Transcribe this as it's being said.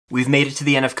We've made it to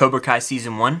the end of Cobra Kai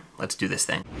Season 1. Let's do this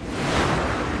thing.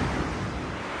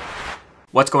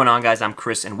 What's going on, guys? I'm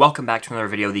Chris, and welcome back to another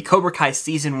video, the Cobra Kai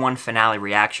Season 1 finale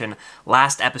reaction.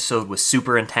 Last episode was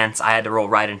super intense. I had to roll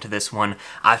right into this one.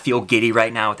 I feel giddy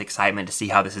right now with excitement to see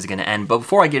how this is going to end. But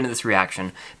before I get into this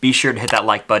reaction, be sure to hit that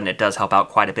like button. It does help out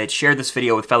quite a bit. Share this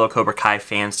video with fellow Cobra Kai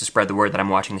fans to spread the word that I'm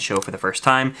watching the show for the first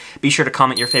time. Be sure to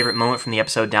comment your favorite moment from the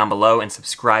episode down below and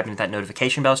subscribe and hit that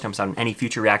notification bell so you don't miss out on any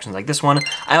future reactions like this one.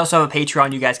 I also have a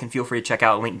Patreon you guys can feel free to check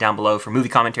out. Link down below for movie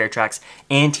commentary tracks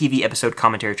and TV episode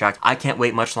commentary tracks. I can't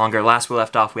wait much longer. Last we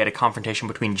left off, we had a confrontation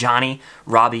between Johnny,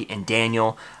 Robbie, and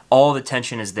Daniel. All the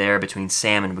tension is there between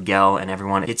Sam and Miguel and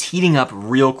everyone. It's heating up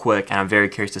real quick, and I'm very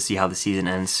curious to see how the season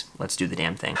ends. Let's do the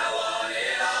damn thing.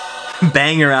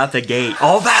 Banger out the gate.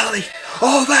 All Valley!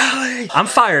 All Valley! I'm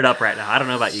fired up right now. I don't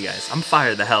know about you guys. I'm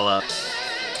fired the hell up.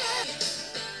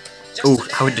 Ooh,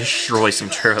 I would destroy some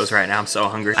churros right now. I'm so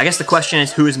hungry. I guess the question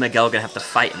is, who is Miguel gonna have to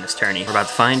fight in this tourney? We're about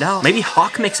to find out. Maybe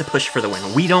Hawk makes a push for the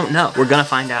win. We don't know. We're gonna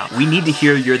find out. We need to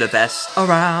hear "You're the best"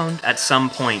 around at some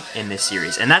point in this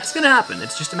series, and that's gonna happen.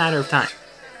 It's just a matter of time.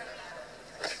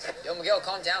 Yo, Miguel,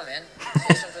 calm down, man.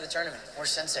 It's for the tournament.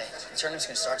 Where's Sensei? The tournament's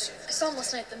gonna start soon. I saw him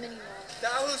last night at the mini mall.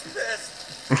 Now who's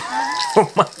pissed?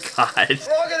 Oh my god.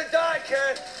 We're all gonna die,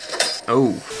 kid.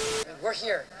 Oh. We're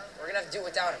here. We're gonna have to do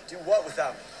without him. Do what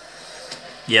without me?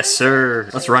 Yes, sir.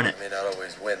 Let's run it. I may not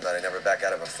always win, but I never back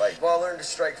out of a fight. Well, I learned to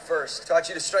strike first. Taught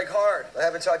you to strike hard. I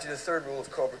haven't taught you the third rule of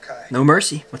Cobra Kai. No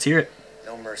mercy. Let's hear it.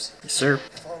 No mercy. Yes, sir.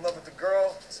 Fall in love with the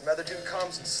girl, some other dude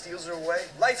comes and steals her away.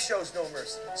 Life shows no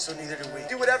mercy, so neither do we.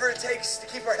 Do whatever it takes to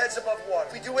keep our heads above water.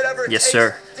 We do whatever it takes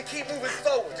sir. to keep moving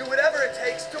forward. Do whatever it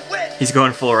takes to win. He's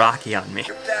going full Rocky on me.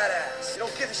 You're badass. You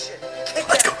don't give a shit. Kick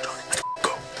Let's go, ass. Tony. Let's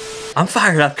go. I'm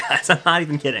fired up, guys. I'm not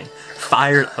even kidding.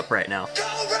 Fired up right now.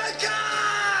 Cobra Kai!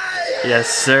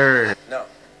 Yes, sir. No,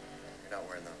 you're not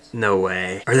wearing those. No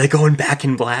way. Are they going back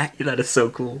in black? That is so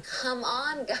cool. Come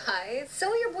on, guys.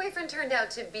 So your boyfriend turned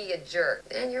out to be a jerk,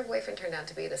 and your boyfriend turned out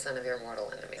to be the son of your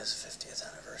mortal enemy. It's 50th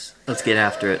anniversary. Let's get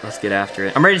after it. Let's get after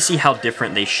it. I'm ready to see how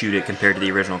different they shoot it compared to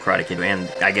the original Karate Kid and,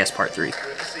 I guess, part 3.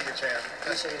 Good to see you, champ.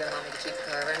 You sure you don't want me to keep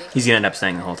the car running? He's gonna end up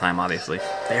staying the whole time, obviously.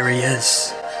 There he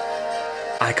is.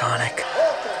 Iconic.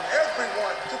 Welcome,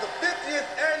 everyone, to the 50th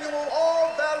annual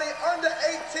All Valley Under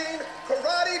 18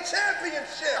 Karate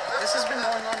Championship. This has been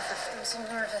going on for... I'm so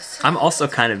nervous. I'm also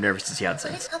kind of nervous to see how this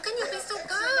ends. How can you be so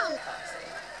calm?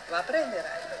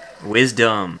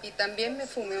 Wisdom. Y también me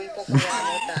fumé un poco de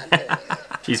mota.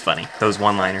 She's funny. Those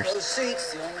one-liners. Those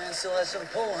seats, the old man still has some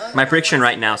pull, huh? My prediction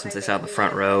right now, since I sat in the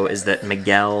front row, is that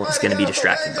Miguel is going to be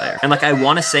distracted by her. And like, I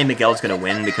want to say Miguel's going to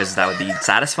win because that would be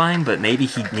satisfying, but maybe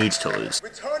he needs to lose.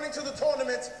 Returning to the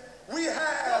tournament, we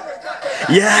have...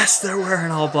 Yes, they're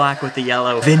wearing all black with the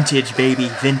yellow. Vintage, baby,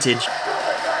 vintage.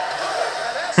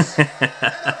 Badass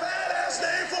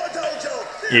name for a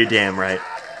dojo. You're damn right.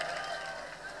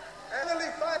 And the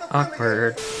lead fighter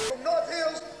Awkward. from North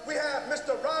Hills, we have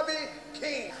Mr. Robbie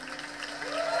King.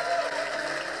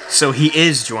 So he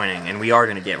is joining, and we are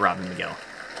going to get Robbie and Miguel.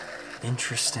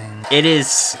 Interesting. It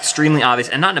is extremely obvious,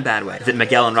 and not in a bad way, that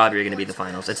Miguel and Robbie are going to be the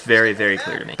finals. It's very, very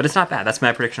clear to me. But it's not bad. That's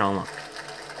my prediction all along.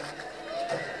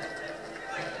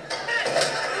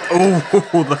 Oh,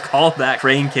 the callback.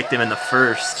 Crane kicked him in the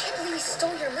first. I can't believe he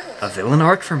stole your move. A villain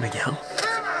arc for Miguel.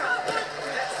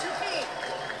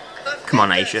 Come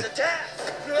on, Aisha.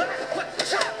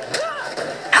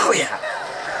 Oh, yeah.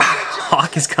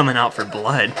 Hawk is coming out for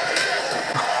blood.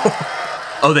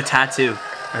 Oh, the tattoo.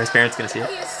 Are his parents going to see it?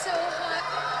 He is so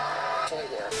hot.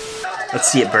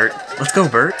 Let's see it, Bert. Let's go,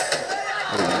 Bert.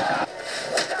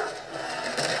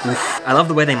 Oof. I love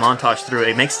the way they montage through it.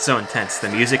 It makes it so intense. The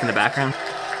music in the background.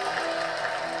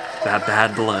 That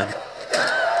bad blood.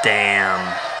 Damn.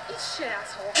 Shit,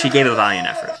 asshole. She gave a valiant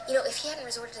effort. You know, if he hadn't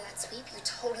resorted to that sweep, you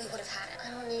totally would have had it.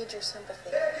 I don't need your sympathy.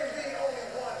 There can be only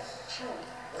one true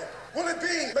winner. Will it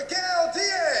be Miguel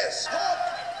Diaz? Hawk?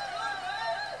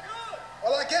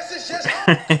 Well, I guess it's just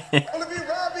Hawk. Will it be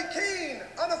Robbie Keane,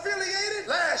 unaffiliated,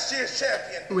 last year's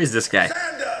champion? Who is this guy?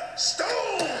 Xander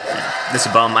Stone. This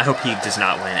bum. I hope he does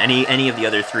not win. Any of the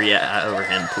other three over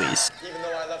him, please. Even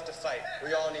though I love to fight,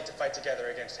 we all need to fight together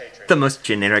against hatred. The most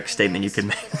generic statement you could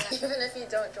make. Even if you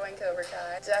don't join Cobra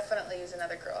Kai, definitely use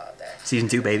another girl out there. Season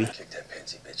 2, baby. Kick that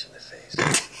pansy bitch in the face.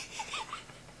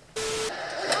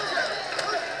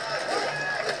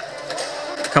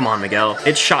 Come on, Miguel.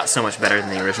 It's shot so much better than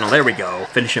the original. There we go.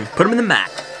 Finish him. Put him in the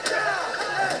mat.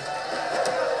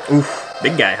 Oof.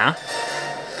 Big guy, huh?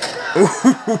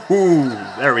 Ooh.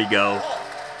 There we go.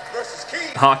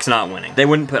 Hawk's not winning. They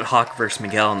wouldn't put Hawk versus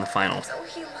Miguel in the finals. Oh,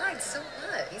 he lied so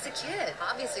much. He's a kid.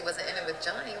 Obviously wasn't in it with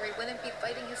Johnny, or he wouldn't be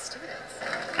fighting his students.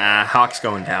 Hawk's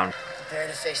going down. Prepare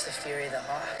to face the fury of the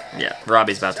Hawk. Yeah,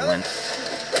 Robbie's about to win.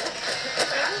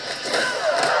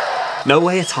 No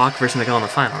way it's Hawk versus Miguel in the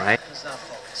final, right? He's not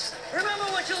focused. Remember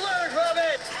what you learned,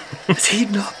 Robbie! It's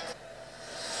heating up.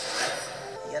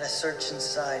 You gotta search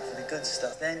inside for the good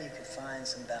stuff. Then you can find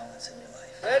some balance in your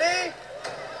life. Ready?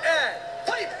 And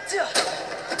fight!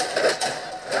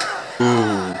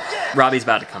 Ooh. Robbie's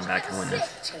about to come back and win this.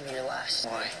 It's gonna be your last.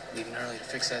 Why? Leaving early to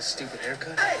fix that stupid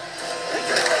haircut?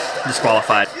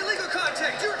 Disqualified. Illegal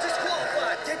contact. You're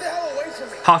disqualified. Get the hell away from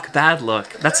me. Hawk, bad look.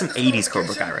 That's some 80s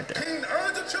Cobra Kai right there.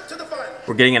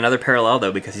 We're getting another parallel,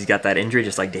 though, because he's got that injury,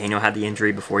 just like Daniel had the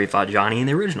injury before he fought Johnny in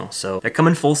the original. So they're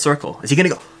coming full circle. Is he going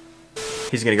to go?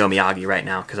 He's going to go Miyagi right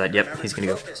now, because, yep, he's going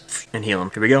to go and heal him.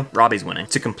 Here we go. Robbie's winning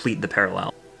to complete the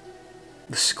parallel.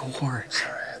 The score.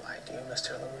 Sorry, I lied to you,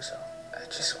 Mr. LaRusso. I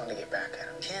just want to get back at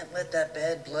him. Can't let that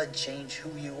bad blood change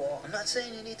who you are. I'm not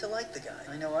saying you need to like the guy.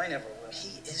 I know I never will.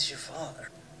 He is your father.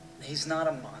 He's not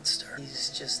a monster.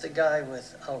 He's just a guy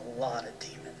with a lot of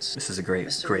demons. This is a great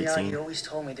Mr. scene. Miyagi always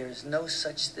told me there's no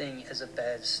such thing as a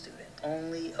bad student,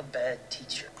 only a bad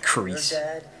teacher. Crease. Your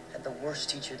dad had the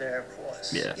worst teacher there ever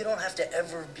was. Yeah. You don't have to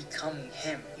ever become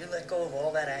him. You let go of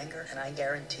all that anger, and I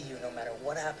guarantee you, no matter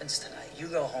what happens tonight, you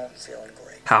go home feeling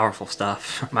great. Powerful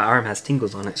stuff. My arm has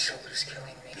tingles on it. Shoulder's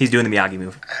killing me. He's doing the Miyagi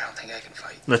move. I don't think I can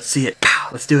fight. Let's see it. Pow,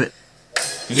 let's do it.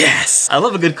 Yes! I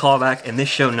love a good callback, and this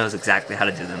show knows exactly how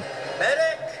to do them.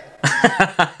 Medic!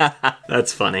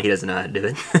 That's funny. He doesn't know how to do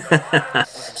it. Look, I'm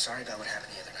sorry about what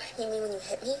happened the other night. You mean when you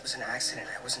hit me? It was an accident.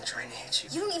 I wasn't trying to hit you.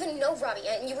 You don't even know Robbie,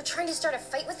 and you were trying to start a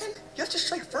fight with him? You have to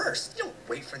strike first. You don't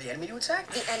wait for the enemy to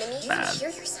attack. The enemy? You Bad. hear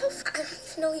yourself? I don't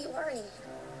even know who you are anymore.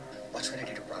 Watch what I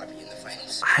do to Robbie in the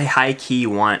finals. I high-key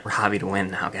want Robbie to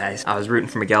win now, guys. I was rooting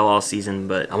for Miguel all season,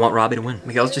 but I want Robbie to win.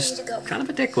 Miguel's just kind of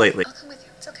a dick lately. I'll come with you.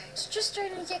 It's okay. It's just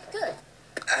starting to get good.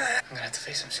 I'm gonna have to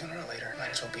face him sooner or later.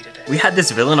 Might as well be today. We had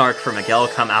this villain arc for Miguel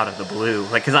come out of the blue.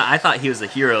 Like, because I thought he was the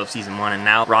hero of season 1, and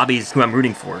now Robbie's who I'm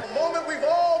rooting for. The moment we've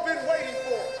all been waiting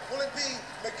for. Will it be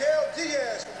Miguel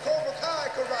Diaz from Cobra Kai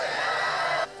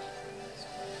Karate?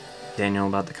 Daniel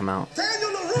about to come out. Daniel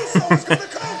LaRusso is going to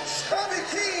coach. Bobby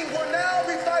Keane will now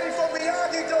be fighting for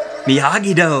Miyagi-Do.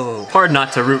 Miyagi-Do! Hard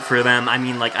not to root for them. I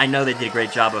mean, like, I know they did a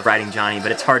great job of writing Johnny,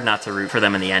 but it's hard not to root for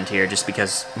them in the end here, just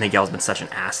because Miguel's been such an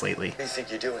ass lately. What do you think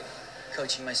you're doing?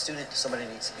 Coaching my student. Somebody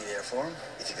needs to be there for him.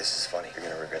 You think this is funny? You're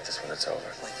going to regret this when it's over.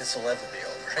 Like this will ever be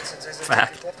over.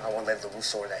 Fact. I won't let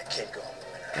LaRusso or that kid go home.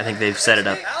 I think they've set it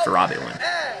up for Robbie to win.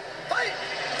 Fight!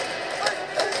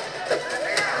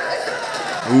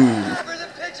 Ooh. For the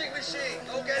pitching machine.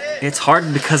 Go get it. It's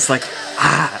hard because, like,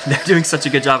 they're doing such a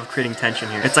good job of creating tension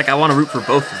here. It's like I want to root for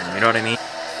both of them, you know what I mean?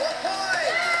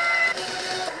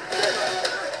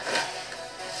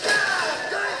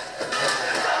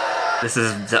 This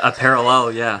is a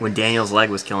parallel, yeah, when Daniel's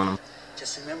leg was killing him.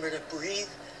 Just remember to breathe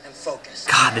and focus.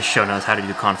 God, this show knows how to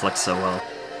do conflict so well.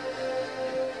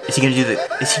 Is he gonna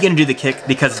do the kick?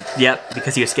 Because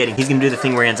he was skating. He's gonna do the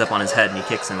thing where he ends up on his head and he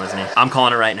kicks him, isn't he? I'm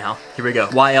calling it right now. Here we go.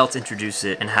 Why else introduce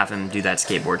it and have him do that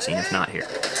skateboard scene if not here?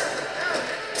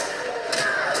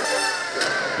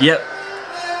 Yep.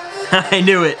 I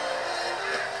knew it.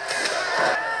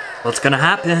 What's gonna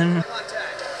happen?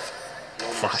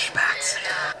 Flashbacks.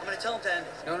 I'm gonna tell him to end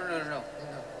it. No.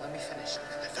 Let me finish.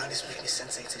 I found his weakness,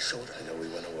 Sensei. It's his shoulder. I know we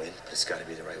want to win, but it's got to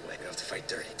be the right way. We don't have to fight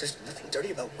dirty. There's nothing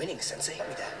dirty about winning, Sensei. Give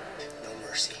me that. No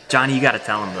mercy. Johnny, you gotta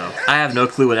tell him though. I have no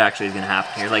clue what actually is gonna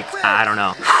happen here. Like, I don't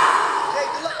know.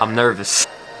 I'm nervous.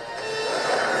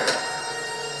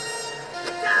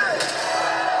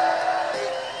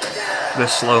 The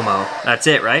slow-mo. That's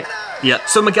it, right? Yeah.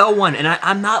 So Miguel won, and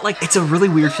I'm not like, it's a really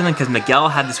weird feeling because Miguel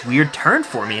had this weird turn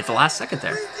for me at the last second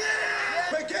there.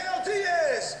 Miguel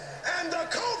Diaz and the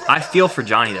Cobra. I feel for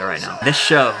Johnny there right now. This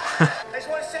show. I just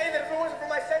want to say that if it wasn't for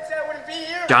my Sensei, I wouldn't be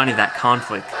here. Johnny, that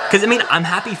conflict. Because, I mean, I'm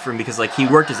happy for him because, like, he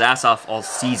worked his ass off all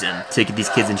season to get these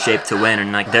kids in shape to win,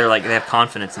 and, like, they have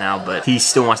confidence now, but he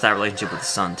still wants that relationship with his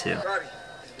son, too. Robbie.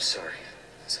 I'm sorry.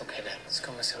 It's okay, Dad. Let's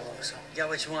go, Mr. LaRusso. You got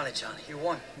what you wanted, Johnny. You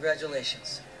won.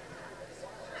 Congratulations.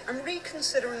 I'm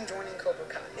reconsidering joining Cobra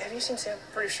Kai. Have you seen Sam?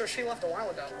 Pretty sure she left a while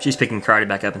ago. She's picking karate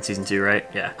back up in season 2, right?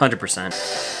 Yeah, 100%.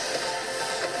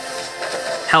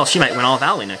 Hell, she might win all of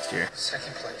Valley next year.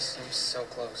 Second place. I'm so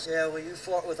close. Yeah, well, you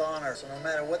fought with honor, so no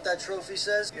matter what that trophy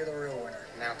says, you're the real winner.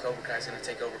 Now Cobra Kai's gonna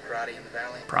take over karate in the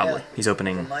valley. Probably. Yeah. He's From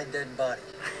opening. my dead body.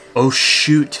 Oh,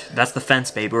 shoot. That's the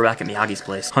fence, babe. We're back at Miyagi's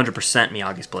place. 100%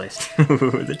 Miyagi's place.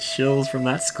 The chills from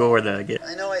that score that I get.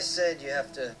 I know I said you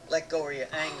have to let go of your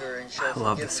anger and show I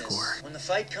love the forgiveness. score. When the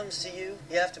fight comes to you,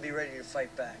 you have to be ready to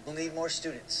fight back. We'll need more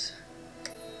students.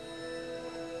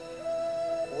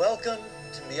 Welcome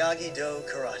to Miyagi-Do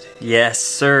Karate. Yes,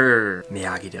 sir.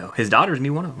 Miyagi-Do. His daughter's me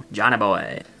one of them. Johnny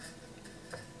boy.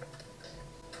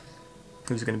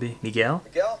 Who's it gonna be? Miguel?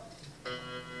 Miguel?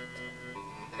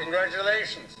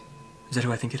 Congratulations. Is that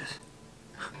who I think it is?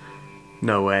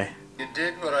 No way. You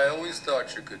did what I always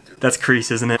thought you could do. That's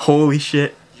Kreese, isn't it? Holy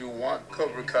shit. You want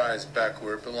Cobra Kai's back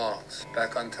where it belongs,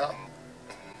 back on top.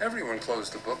 Everyone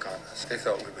closed the book on us. They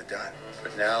thought we were done.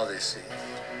 But now they see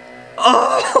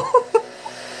Oh!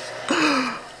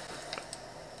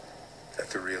 that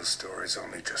the real story's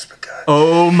only just begun.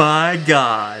 Oh my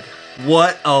god.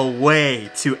 What a way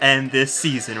to end this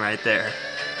season right there.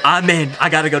 I'm in. I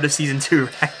gotta go to season 2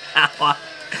 right now.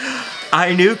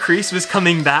 I knew Kreese was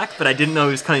coming back, but I didn't know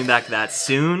he was coming back that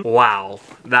soon. Wow,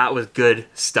 that was good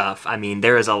stuff. I mean,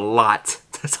 there is a lot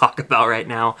to talk about right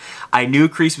now. I knew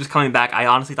Kreese was coming back. I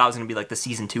honestly thought it was going to be like the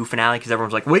season 2 finale, because everyone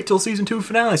was like, wait till season 2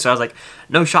 finale. So I was like,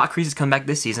 no shot, Kreese is coming back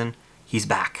this season. He's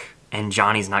back. And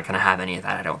Johnny's not going to have any of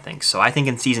that, I don't think. So I think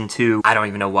in season 2, I don't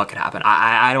even know what could happen.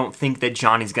 I don't think that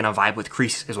Johnny's going to vibe with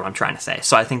Kreese, is what I'm trying to say.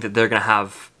 So I think that they're going to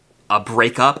have a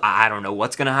breakup. I don't know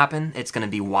what's gonna happen. It's gonna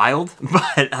be wild,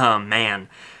 but man,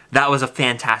 that was a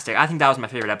fantastic. I think that was my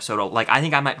favorite episode. Like, I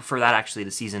think I might prefer that actually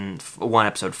to season 1,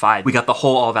 episode 5. We got the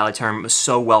whole All Valley tournament. It was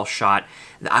so well shot.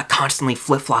 Constantly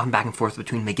flip-flopping back and forth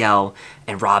between Miguel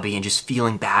and Robbie and just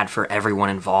feeling bad for everyone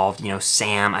involved. You know,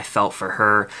 Sam, I felt for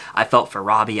her. I felt for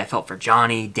Robbie. I felt for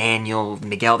Johnny, Daniel,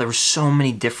 Miguel. There were so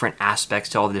many different aspects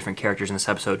to all the different characters in this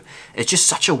episode. It's just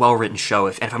such a well-written show.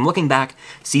 And if I'm looking back,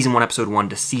 season 1, episode 1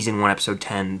 to season 1, episode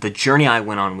 10, the journey I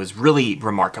went on was really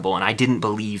remarkable, and I didn't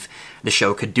believe the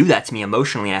show could do that to me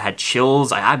emotionally. I had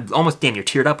chills. I almost damn near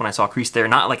teared up when I saw Kreese there.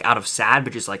 Not like out of sad,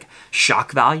 but just like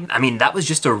shock value. I mean, that was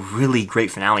just a really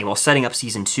great finale while setting up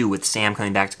season 2 with Sam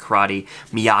coming back to karate,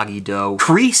 Miyagi-Do.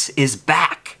 Kreese is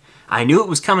back! I knew it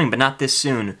was coming, but not this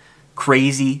soon.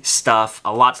 Crazy stuff,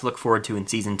 a lot to look forward to in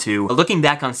season 2. But looking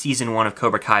back on season 1 of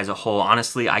Cobra Kai as a whole,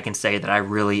 honestly, I can say that I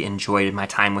really enjoyed my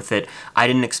time with it. I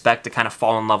didn't expect to kind of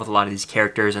fall in love with a lot of these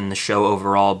characters and the show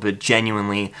overall, but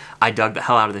genuinely, I dug the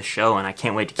hell out of this show, and I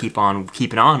can't wait to keep on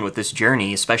keeping on with this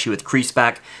journey, especially with Kreese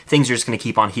back. Things are just going to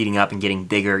keep on heating up and getting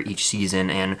bigger each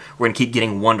season, and we're going to keep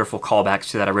getting wonderful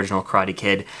callbacks to that original Karate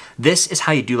Kid. This is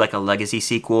how you do like a legacy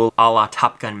sequel, a la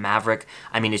Top Gun Maverick.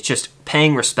 I mean, it's just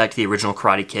paying respect to the original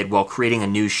Karate Kid while creating a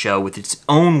new show with its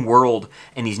own world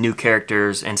and these new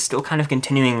characters, and still kind of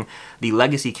continuing the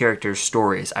legacy characters'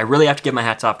 stories. I really have to give my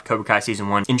hats off to Cobra Kai Season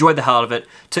 1. Enjoyed the hell out of it.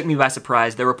 Took me by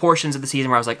surprise. There were portions of the season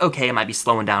where I was like, okay, it might be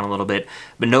slowing down a little bit,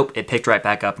 but nope, it picked right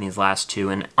back up in these last 2,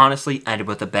 and honestly, ended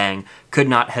with a bang. Could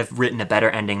not have written a better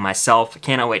ending myself.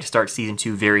 Cannot wait to start Season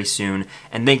 2 very soon,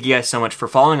 and thank you guys so much for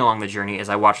following along the journey as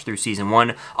I watch through Season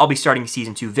 1. I'll be starting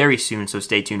Season 2 very soon, so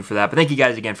stay tuned for that, but thank you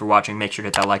guys again for watching. Make sure to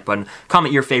hit that like button,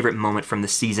 comment your favorite moment from the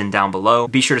season down below.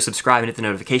 Be sure to subscribe and hit the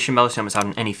notification bell so you don't miss out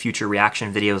on any future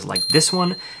reaction videos like this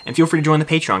one, and feel free to join the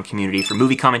Patreon community for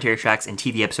movie commentary tracks and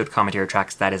TV episode commentary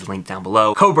tracks. That is linked down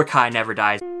below. Cobra Kai never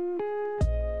dies.